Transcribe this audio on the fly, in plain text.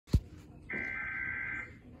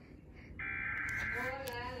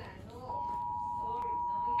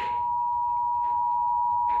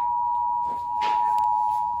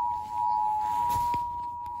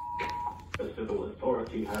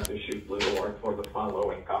County has issued blue alert for the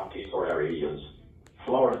following counties or areas.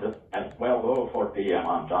 Florida at 12:04 p.m.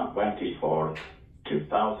 on John 24,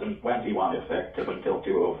 2021, effective until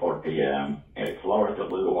 2:04 p.m. A Florida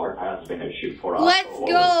blue alert has been issued for Let's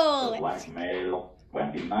go! a black male,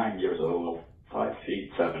 29 years old, 5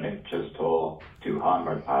 feet 7 inches tall,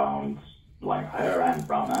 200 pounds, black hair and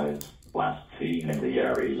brown eyes, last seen in the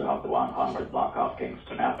area of the 100 block of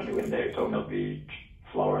Kingston Avenue in Daytona Beach,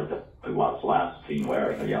 Florida, who was last seen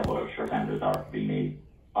wearing a yellow shirt and a dark beanie.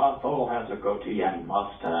 Otho has a goatee and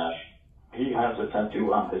mustache. He has a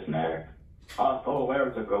tattoo on his neck. Otho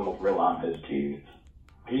wears a gold grill on his teeth.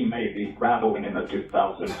 He may be traveling in a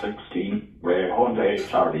 2016 gray Honda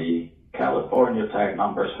HRV, California tag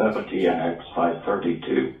number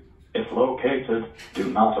 70NX532. If located, do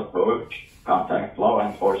not approach. Contact law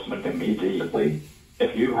enforcement immediately.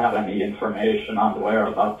 If you have any information on the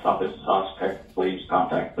whereabouts of this suspect, please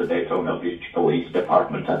contact the Daytona Beach Police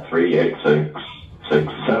Department at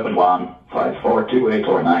 386-671-5428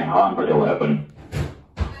 or 911.